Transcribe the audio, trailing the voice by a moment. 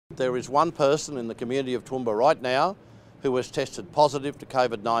There is one person in the community of Toowoomba right now who has tested positive to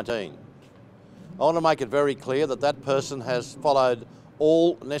COVID-19. I want to make it very clear that that person has followed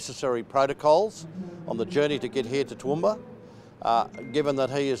all necessary protocols on the journey to get here to Toowoomba. Given that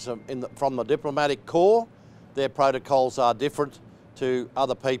he is from the diplomatic corps, their protocols are different to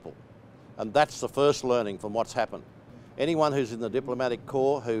other people. And that's the first learning from what's happened. Anyone who's in the diplomatic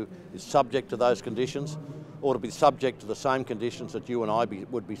corps who is subject to those conditions ought to be subject to the same conditions that you and I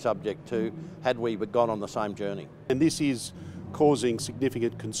would be subject to had we gone on the same journey. And this is causing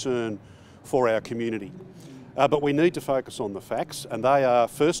significant concern for our community. But we need to focus on the facts, and they are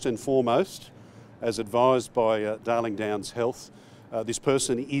first and foremost, as advised by Darling Downs Health, this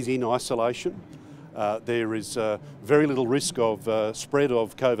person is in isolation. There is very little risk of spread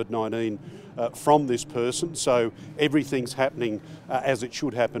of COVID-19 from this person, so everything's happening as it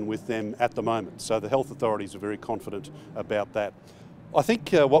should happen with them at the moment. So the health authorities are very confident about that. I think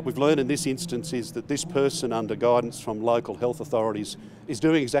what we've learned in this instance is that this person, under guidance from local health authorities, is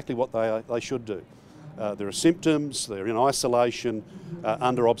doing exactly what they should do. There are symptoms, they're in isolation,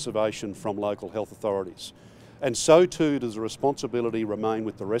 under observation from local health authorities. And so too does the responsibility remain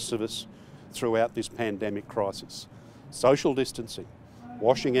with the rest of us throughout this pandemic crisis. Social distancing,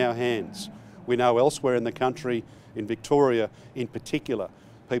 washing our hands. We know elsewhere in the country, in Victoria in particular,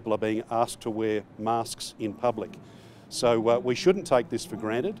 people are being asked to wear masks in public. So we shouldn't take this for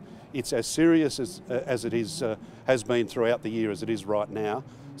granted. It's as serious as it is, has been throughout the year as it is right now.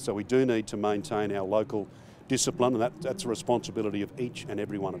 So we do need to maintain our local discipline, and that's a responsibility of each and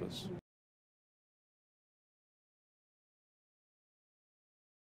every one of us.